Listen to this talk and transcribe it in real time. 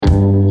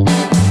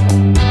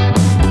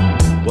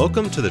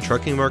Welcome to the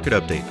Trucking Market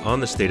Update on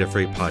the State of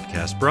Freight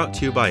podcast, brought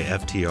to you by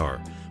FTR,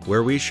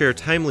 where we share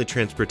timely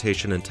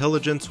transportation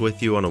intelligence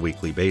with you on a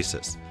weekly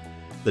basis.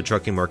 The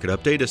Trucking Market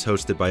Update is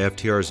hosted by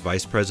FTR's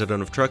Vice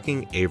President of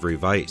Trucking, Avery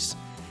Vise.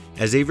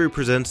 As Avery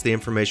presents the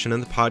information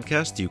in the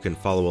podcast, you can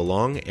follow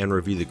along and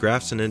review the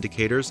graphs and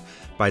indicators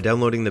by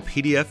downloading the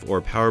PDF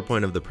or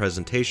PowerPoint of the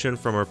presentation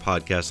from our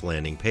podcast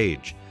landing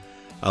page.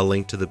 A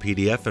link to the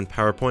PDF and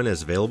PowerPoint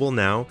is available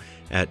now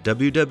at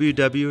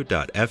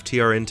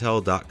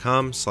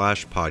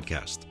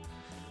www.ftrintel.com/podcast.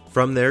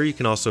 From there, you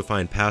can also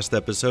find past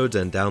episodes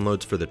and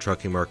downloads for the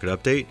Trucking Market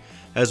Update,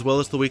 as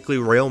well as the weekly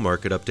Rail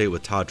Market Update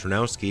with Todd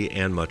Ternowski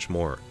and much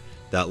more.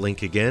 That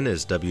link again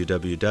is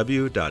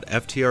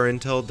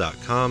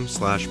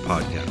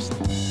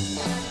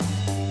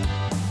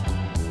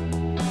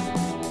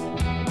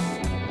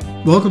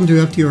www.ftrintel.com/podcast. Welcome to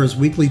FTR's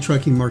weekly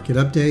Trucking Market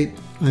Update.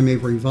 I'm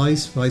Avery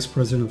Vise, Vice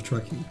President of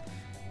Trucking.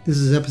 This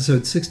is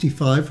episode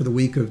 65 for the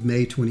week of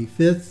May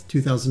 25th,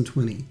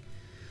 2020.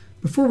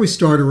 Before we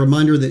start, a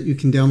reminder that you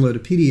can download a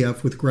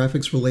PDF with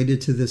graphics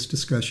related to this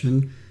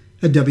discussion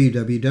at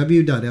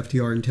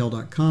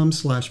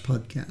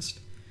www.ftrintel.com/podcast.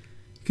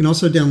 You can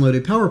also download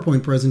a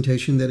PowerPoint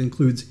presentation that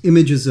includes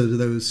images of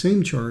those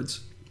same charts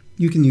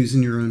you can use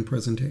in your own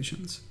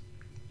presentations.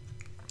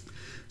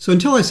 So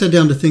until I sat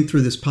down to think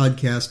through this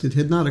podcast, it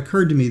had not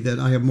occurred to me that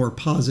I have more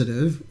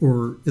positive,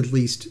 or at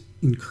least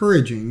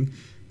encouraging,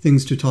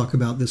 things to talk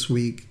about this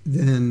week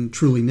than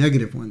truly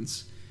negative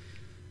ones.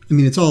 I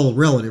mean, it's all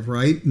relative,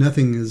 right?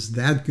 Nothing is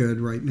that good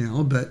right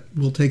now, but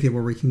we'll take it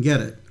where we can get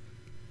it.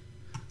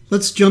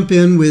 Let's jump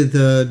in with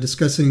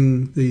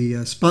discussing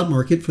the spot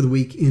market for the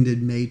week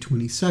ended May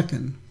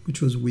 22nd,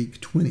 which was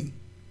week 20.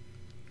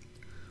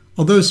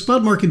 Although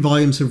spot market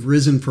volumes have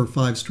risen for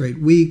 5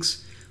 straight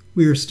weeks,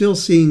 we are still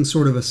seeing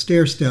sort of a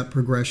stair-step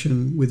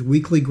progression with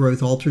weekly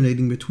growth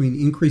alternating between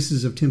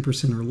increases of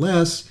 10% or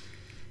less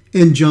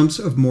and jumps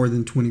of more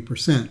than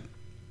 20%.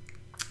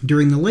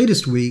 During the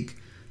latest week,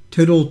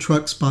 total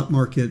truck spot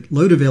market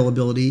load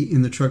availability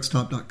in the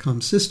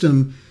truckstop.com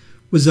system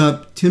was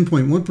up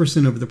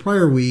 10.1% over the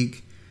prior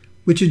week,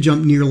 which had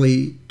jumped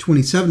nearly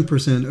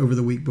 27% over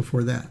the week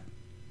before that.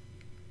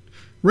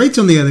 Rates,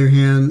 on the other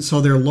hand, saw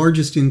their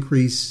largest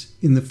increase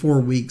in the 4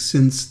 weeks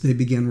since they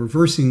began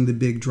reversing the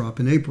big drop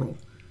in April.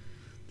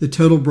 The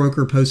total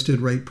broker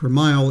posted rate per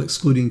mile,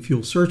 excluding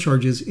fuel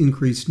surcharges,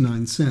 increased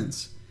 9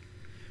 cents.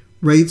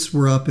 Rates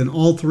were up in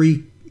all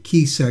 3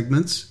 key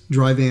segments: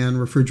 dry van,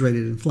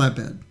 refrigerated, and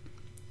flatbed.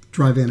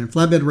 Dry van and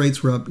flatbed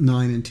rates were up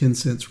 9 and 10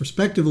 cents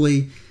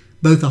respectively,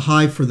 both a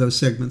high for those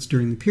segments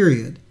during the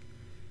period.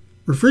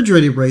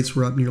 Refrigerated rates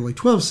were up nearly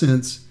 12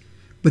 cents,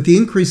 but the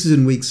increases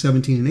in weeks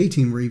 17 and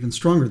 18 were even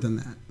stronger than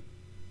that.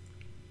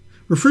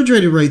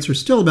 Refrigerated rates are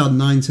still about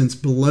 9 cents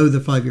below the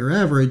 5-year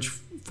average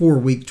for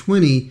week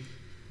 20,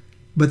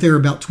 but they're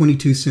about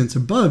 22 cents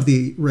above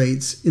the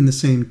rates in the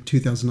same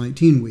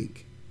 2019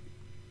 week.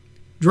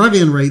 Dry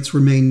van rates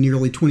remain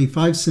nearly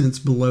 25 cents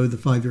below the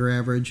 5-year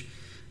average,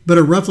 but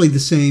are roughly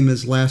the same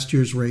as last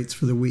year's rates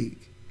for the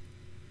week.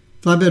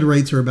 Flatbed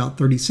rates are about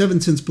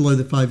 37 cents below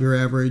the 5-year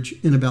average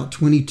and about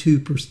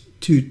 22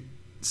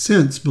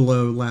 cents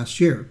below last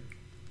year.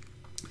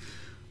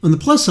 On the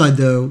plus side,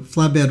 though,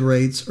 flatbed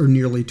rates are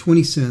nearly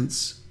 20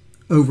 cents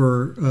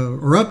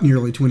up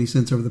nearly 20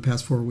 cents over the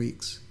past 4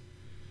 weeks.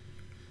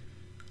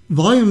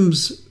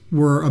 Volumes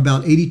were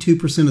about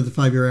 82% of the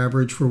 5-year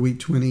average for week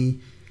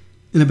 20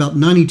 and about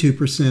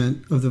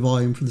 92% of the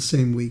volume for the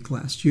same week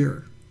last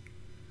year.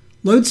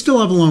 Loads still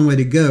have a long way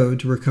to go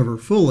to recover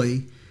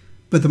fully,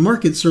 but the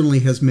market certainly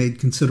has made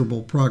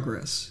considerable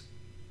progress.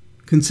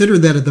 Consider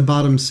that at the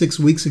bottom 6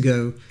 weeks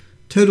ago,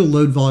 total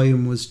load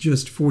volume was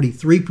just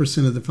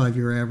 43% of the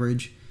 5-year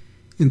average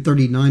and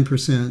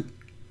 39%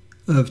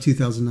 of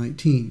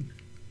 2019.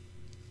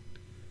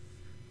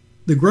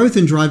 The growth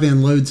in dry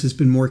van loads has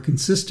been more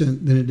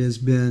consistent than it has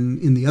been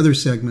in the other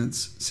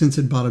segments since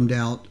it bottomed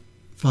out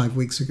 5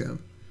 weeks ago.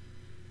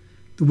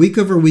 The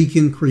week-over-week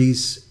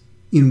increase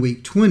in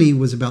week 20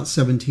 was about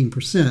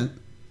 17%,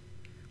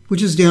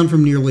 which is down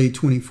from nearly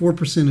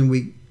 24% in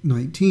week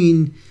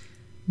 19,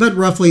 but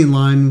roughly in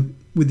line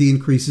with the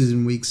increases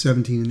in weeks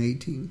 17 and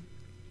 18.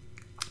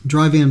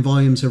 Dry van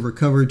volumes have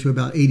recovered to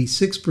about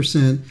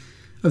 86%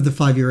 of the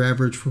 5-year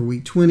average for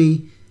week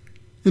 20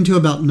 and to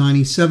about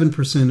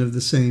 97% of the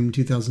same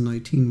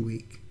 2019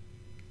 week.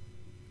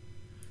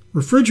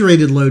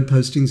 Refrigerated load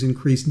postings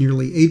increased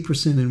nearly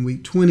 8% in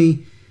week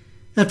 20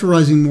 after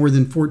rising more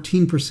than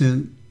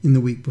 14% in the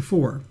week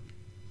before.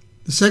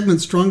 The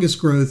segment's strongest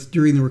growth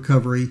during the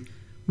recovery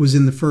was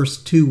in the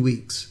first 2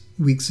 weeks,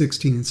 week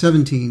 16 and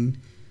 17,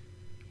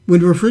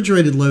 when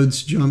refrigerated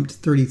loads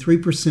jumped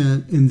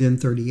 33% and then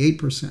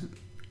 38%.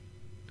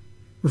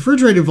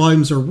 Refrigerated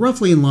volumes are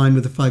roughly in line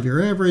with the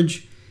 5-year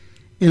average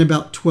and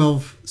about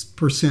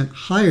 12%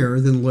 higher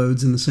than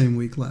loads in the same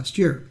week last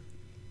year.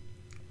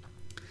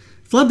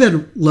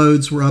 Flatbed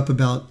loads were up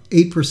about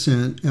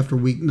 8% after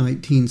week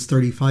 19's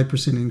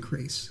 35%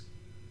 increase.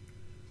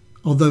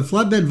 Although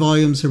flatbed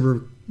volumes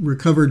have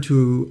recovered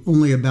to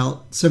only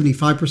about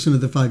 75% of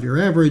the 5-year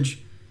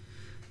average,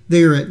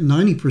 they are at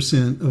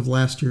 90% of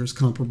last year's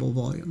comparable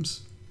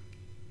volumes.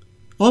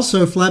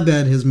 Also,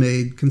 flatbed has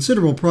made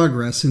considerable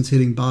progress since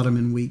hitting bottom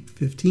in week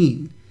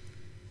 15.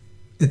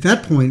 At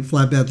that point,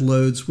 flatbed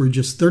loads were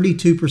just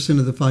 32%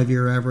 of the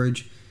 5-year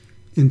average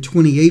and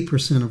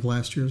 28% of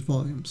last year's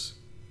volumes.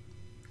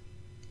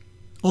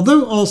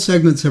 Although all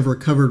segments have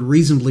recovered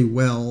reasonably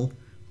well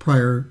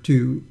compared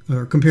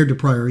to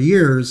prior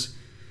years,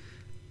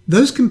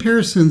 those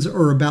comparisons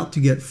are about to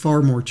get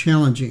far more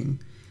challenging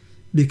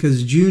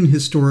because June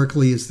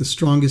historically is the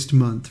strongest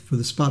month for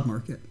the spot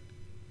market.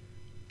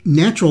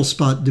 Natural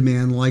spot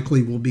demand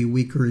likely will be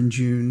weaker in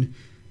June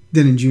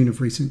than in June of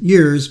recent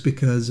years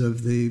because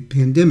of the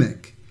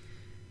pandemic.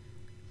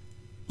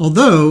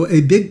 Although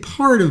a big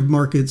part of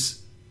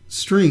market's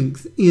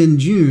strength in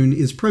June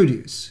is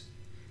produce,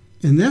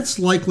 and that's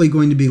likely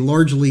going to be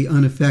largely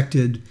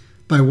unaffected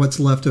by what's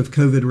left of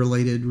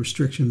COVID-related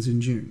restrictions in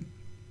June.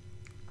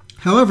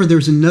 However,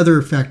 there's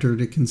another factor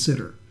to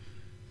consider.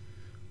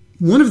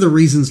 One of the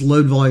reasons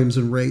load volumes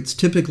and rates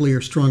typically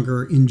are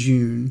stronger in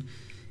June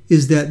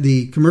is that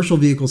the Commercial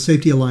Vehicle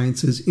Safety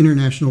Alliance's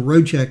International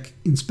Road Check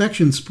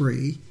inspection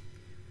spree,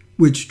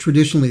 which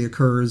traditionally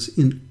occurs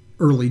in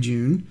early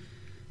June,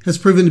 has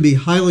proven to be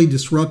highly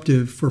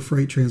disruptive for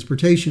freight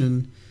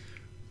transportation,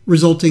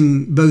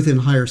 resulting both in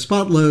higher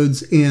spot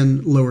loads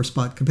and lower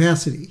spot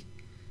capacity.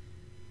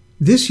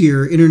 This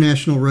year,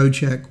 International Road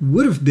Check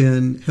would have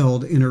been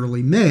held in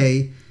early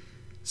May,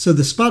 so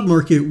the spot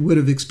market would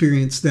have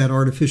experienced that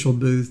artificial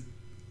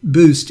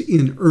boost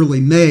in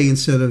early May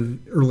instead of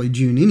early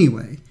June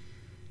anyway.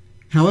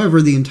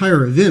 However, the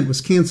entire event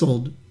was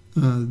canceled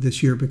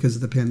this year because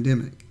of the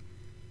pandemic.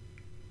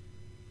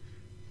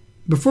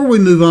 Before we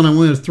move on, I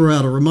want to throw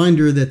out a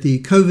reminder that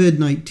the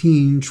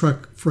COVID-19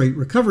 Truck Freight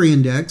Recovery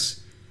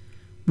Index,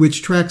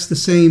 which tracks the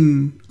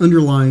same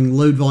underlying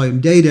load volume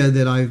data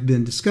that I've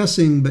been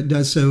discussing, but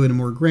does so at a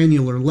more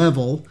granular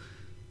level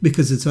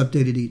because it's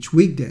updated each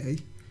weekday,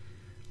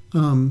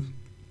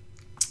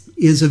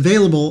 is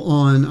available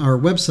on our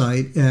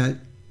website at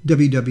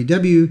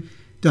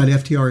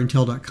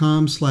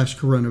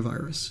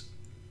www.ftrintel.com/coronavirus.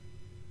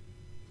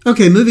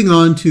 Okay, moving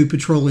on to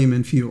petroleum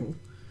and fuel.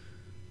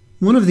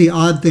 One of the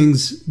odd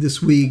things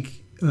this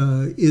week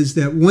is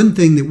that one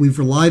thing that we've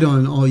relied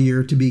on all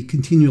year to be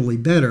continually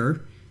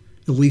better,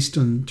 at least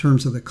in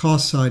terms of the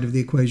cost side of the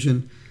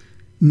equation,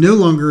 no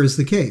longer is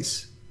the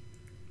case.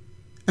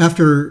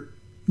 After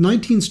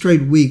 19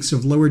 straight weeks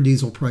of lower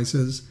diesel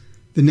prices,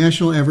 the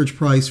national average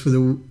price for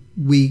the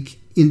week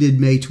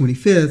ended May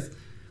 25th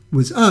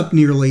was up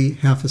nearly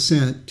half a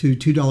cent to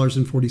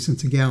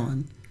 $2.40 a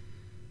gallon.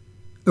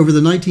 Over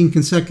the 19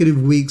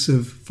 consecutive weeks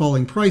of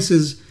falling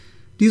prices,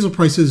 diesel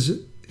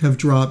prices have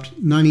dropped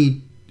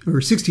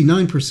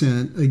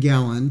 69% a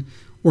gallon,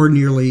 or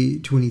nearly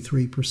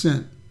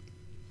 23%.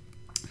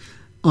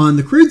 On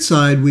the crude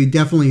side, we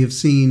definitely have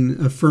seen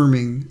a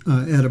firming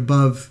at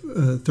above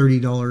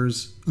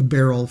 $30 a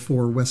barrel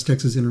for West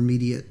Texas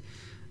Intermediate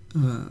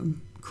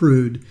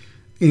crude.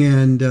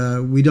 And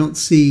we don't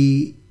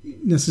see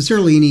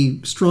necessarily any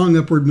strong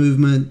upward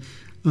movement,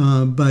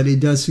 but it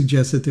does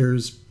suggest that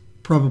there's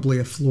probably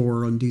a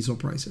floor on diesel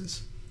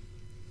prices.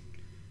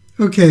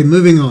 Okay,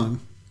 moving on.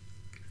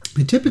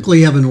 I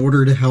typically have an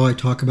order to how I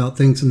talk about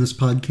things in this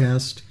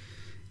podcast,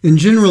 and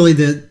generally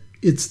that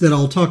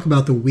I'll talk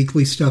about the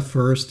weekly stuff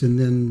first and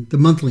then the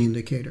monthly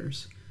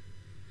indicators.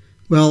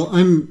 Well,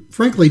 I'm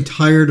frankly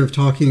tired of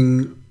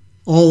talking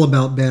all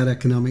about bad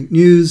economic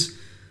news,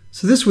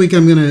 so this week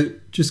I'm going to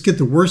just get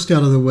the worst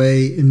out of the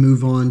way and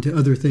move on to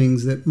other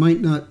things that might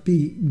not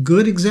be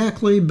good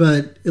exactly,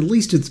 but at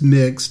least it's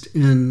mixed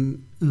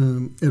and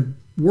at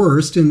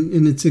worst,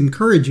 and it's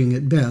encouraging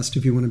at best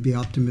if you want to be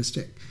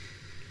optimistic.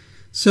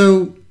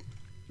 So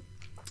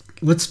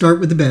let's start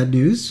with the bad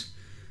news.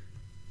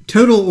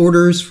 Total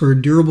orders for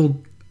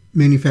durable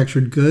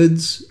manufactured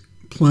goods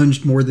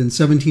plunged more than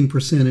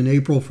 17% in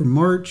April from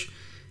March,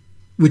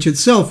 which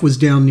itself was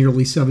down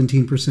nearly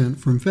 17%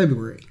 from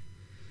February.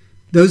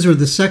 Those are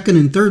the second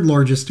and third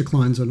largest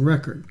declines on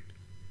record.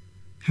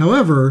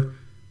 However,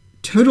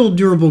 total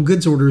durable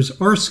goods orders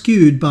are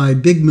skewed by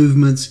big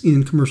movements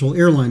in commercial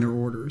airliner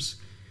orders.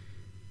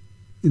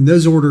 And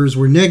those orders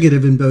were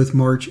negative in both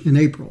March and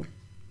April.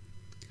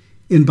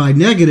 And by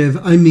negative,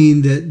 I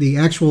mean that the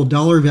actual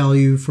dollar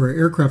value for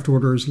aircraft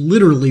orders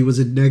literally was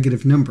a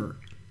negative number,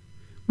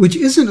 which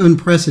isn't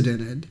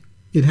unprecedented.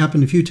 It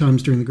happened a few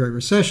times during the Great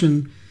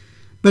Recession,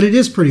 but it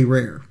is pretty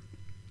rare.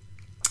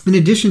 In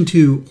addition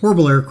to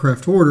horrible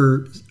aircraft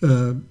order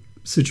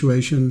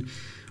situation,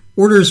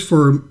 orders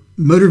for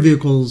motor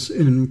vehicles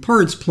and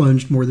parts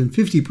plunged more than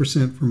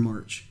 50% from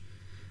March.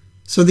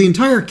 So the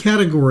entire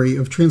category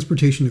of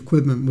transportation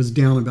equipment was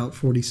down about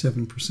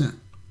 47%.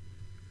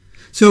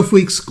 So if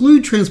we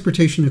exclude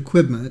transportation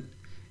equipment,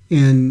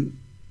 and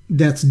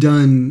that's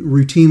done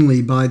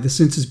routinely by the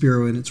Census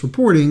Bureau in its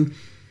reporting,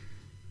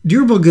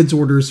 durable goods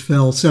orders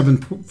fell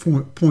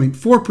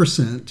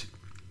 7.4%,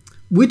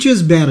 which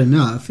is bad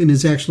enough and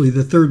is actually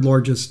the third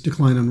largest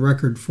decline on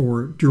record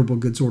for durable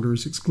goods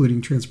orders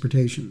excluding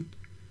transportation.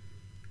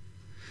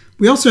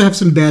 We also have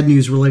some bad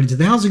news related to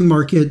the housing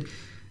market,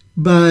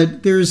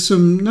 but there's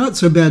some not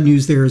so bad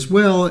news there as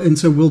well, and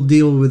so we'll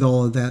deal with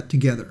all of that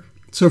together.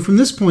 So from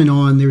this point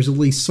on, there's at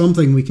least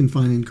something we can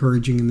find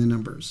encouraging in the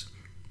numbers.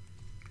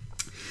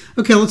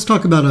 Okay, let's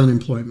talk about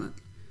unemployment.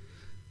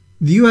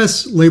 The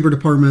U.S. Labor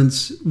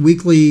Department's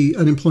weekly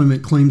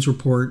unemployment claims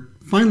report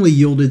finally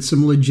yielded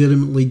some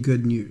legitimately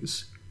good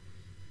news.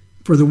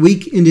 For the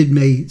week ended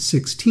May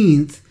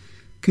 16th,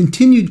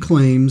 continued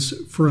claims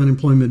for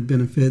unemployment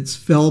benefits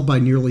fell by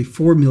nearly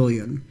 4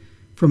 million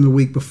from the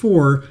week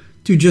before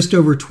to just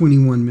over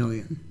 21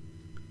 million.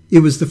 It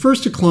was the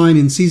first decline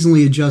in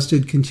seasonally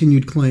adjusted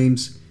continued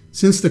claims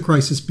since the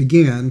crisis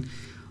began,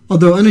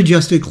 although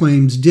unadjusted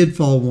claims did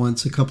fall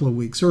once a couple of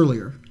weeks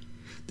earlier.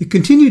 The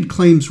continued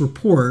claims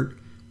report,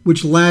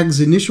 which lags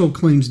initial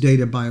claims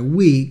data by a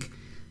week,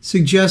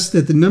 suggests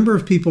that the number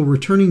of people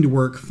returning to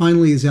work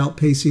finally is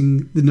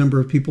outpacing the number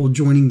of people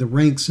joining the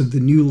ranks of the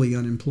newly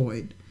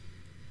unemployed.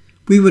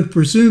 We would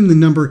presume the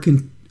number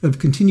of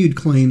continued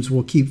claims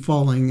will keep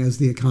falling as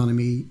the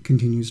economy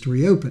continues to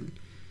reopen.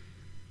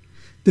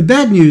 The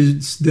bad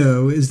news,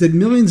 though, is that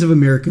millions of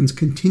Americans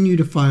continue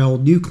to file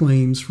new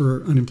claims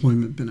for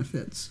unemployment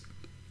benefits.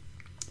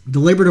 The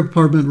Labor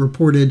Department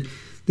reported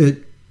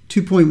that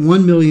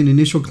 2.1 million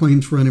initial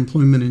claims for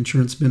unemployment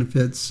insurance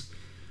benefits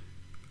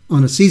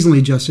on a seasonally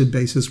adjusted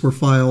basis were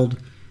filed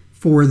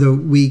for the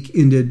week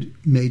ended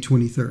May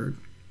 23rd.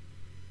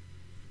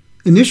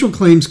 Initial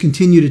claims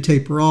continue to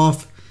taper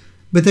off,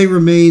 but they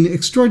remain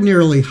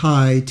extraordinarily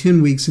high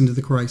 10 weeks into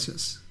the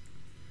crisis.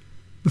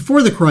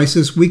 Before the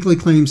crisis, weekly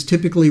claims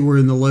typically were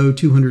in the low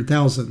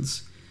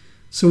 200,000s,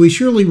 so we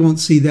surely won't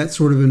see that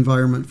sort of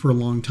environment for a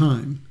long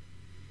time.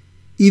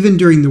 Even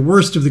during the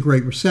worst of the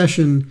Great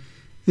Recession,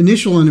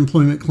 initial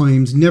unemployment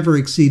claims never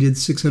exceeded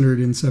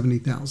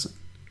 670,000.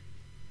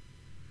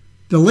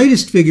 The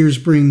latest figures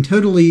bring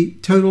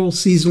total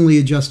seasonally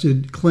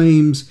adjusted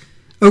claims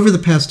over the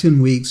past 10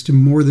 weeks to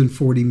more than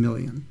 40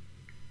 million.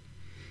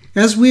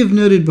 As we have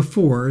noted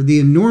before,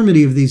 the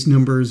enormity of these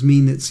numbers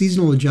mean that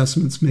seasonal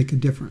adjustments make a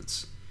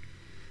difference.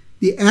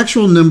 The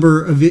actual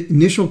number of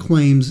initial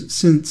claims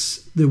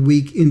since the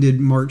week ended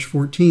March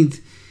 14th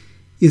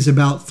is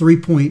about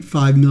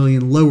 3.5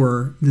 million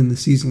lower than the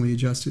seasonally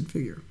adjusted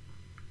figure.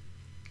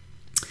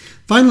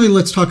 Finally,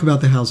 let's talk about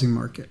the housing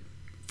market.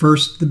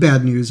 First, the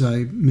bad news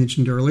I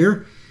mentioned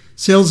earlier.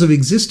 Sales of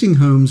existing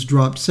homes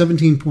dropped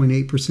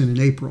 17.8% in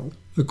April,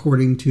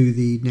 according to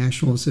the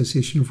National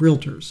Association of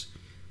Realtors.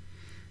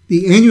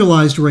 The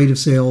annualized rate of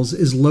sales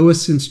is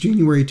lowest since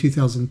January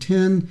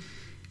 2010,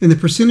 and the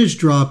percentage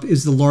drop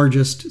is the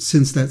largest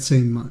since that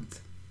same month.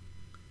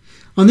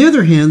 On the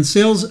other hand,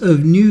 sales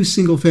of new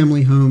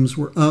single-family homes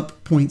were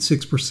up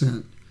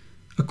 0.6%,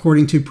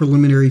 according to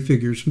preliminary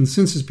figures from the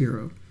Census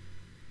Bureau.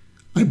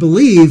 I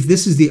believe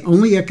this is the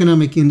only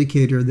economic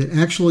indicator that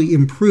actually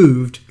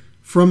improved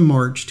from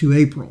March to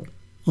April,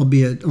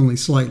 albeit only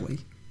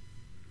slightly.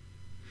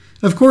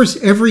 Of course,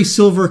 every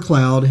silver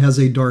cloud has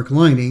a dark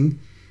lining,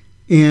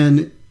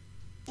 and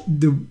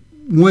the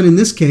one in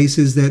this case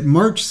is that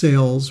March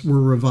sales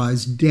were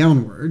revised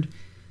downward,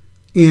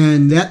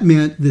 and that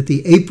meant that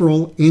the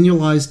April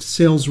annualized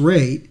sales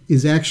rate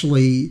is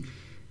actually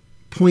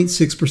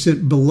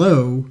 0.6%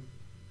 below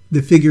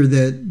the figure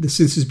that the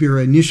Census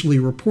Bureau initially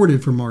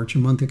reported for March a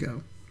month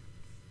ago.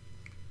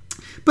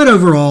 But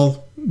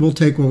overall, we'll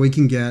take what we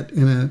can get,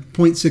 and a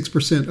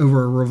 0.6%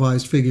 over a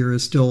revised figure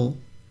is still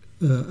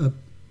an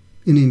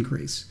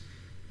increase.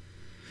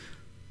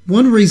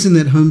 One reason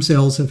that home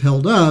sales have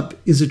held up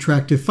is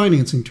attractive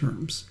financing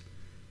terms.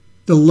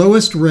 The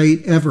lowest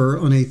rate ever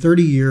on a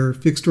 30-year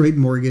fixed-rate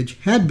mortgage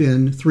had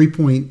been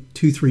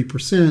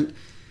 3.23%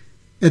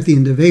 at the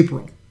end of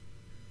April.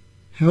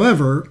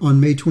 However, on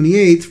May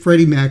 28th,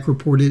 Freddie Mac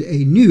reported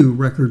a new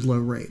record low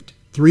rate,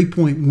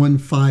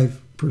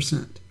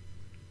 3.15%.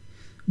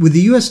 With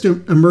the U.S.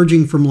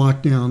 emerging from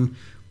lockdown,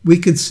 we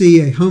could see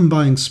a home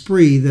buying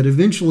spree that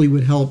eventually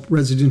would help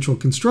residential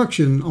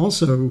construction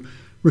also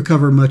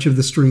recover much of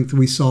the strength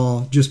we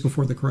saw just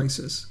before the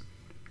crisis.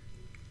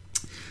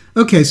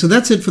 Okay, so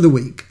that's it for the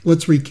week.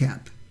 Let's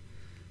recap.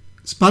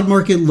 Spot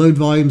market load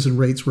volumes and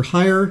rates were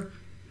higher.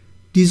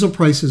 Diesel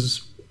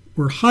prices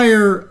were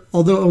higher,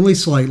 although only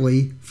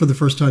slightly, for the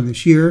first time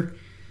this year.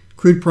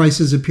 Crude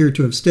prices appear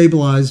to have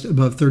stabilized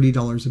above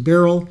 $30 a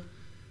barrel.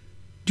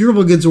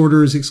 Durable goods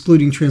orders,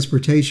 excluding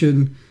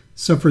transportation,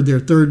 suffered their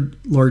third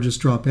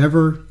largest drop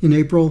ever in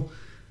April.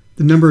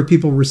 The number of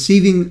people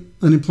receiving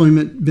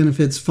unemployment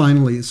benefits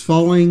finally is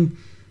falling.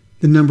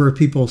 The number of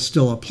people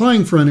still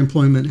applying for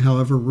unemployment,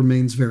 however,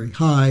 remains very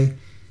high.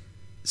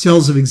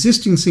 Sales of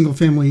existing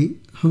single-family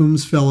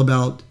homes fell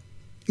about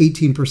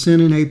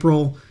 18% in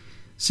April.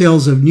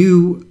 Sales of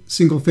new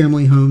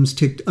single-family homes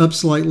ticked up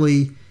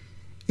slightly,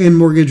 and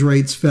mortgage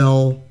rates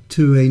fell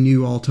to a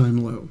new all-time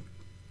low.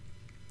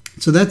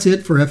 So that's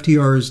it for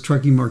FTR's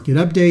Trucking Market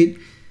Update,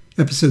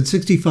 episode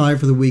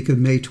 65 for the week of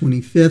May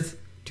 25th,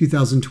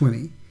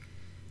 2020.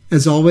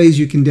 As always,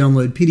 you can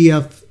download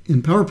PDF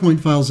and PowerPoint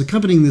files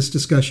accompanying this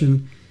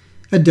discussion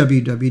at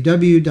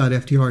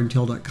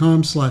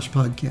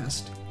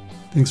www.ftrintel.com/podcast.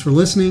 Thanks for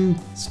listening,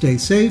 stay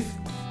safe,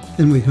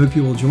 and we hope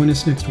you will join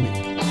us next week.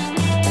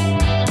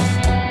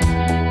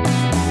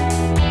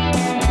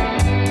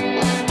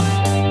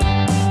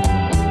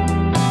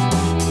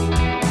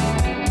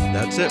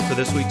 That's it for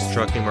this week's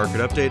Trucking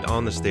Market Update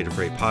on the State of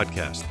Freight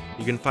podcast.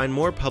 You can find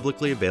more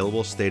publicly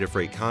available State of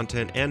Freight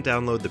content and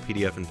download the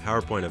PDF and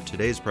PowerPoint of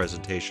today's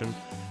presentation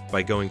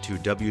by going to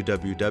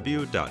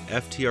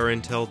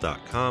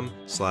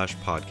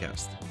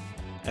www.ftrintel.com/podcast.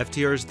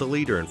 FTR is the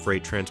leader in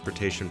freight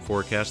transportation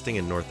forecasting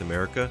in North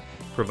America,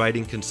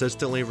 providing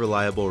consistently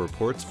reliable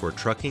reports for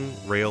trucking,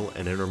 rail,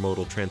 and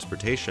intermodal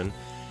transportation,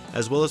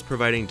 as well as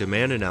providing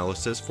demand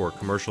analysis for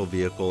commercial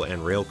vehicle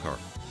and rail car.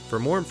 For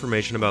more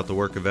information about the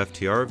work of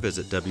FTR,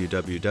 visit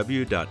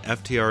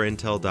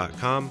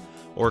www.ftrintel.com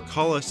or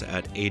call us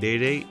at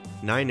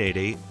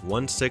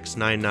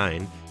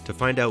 888-988-1699 to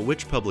find out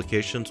which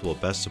publications will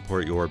best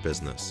support your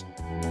business.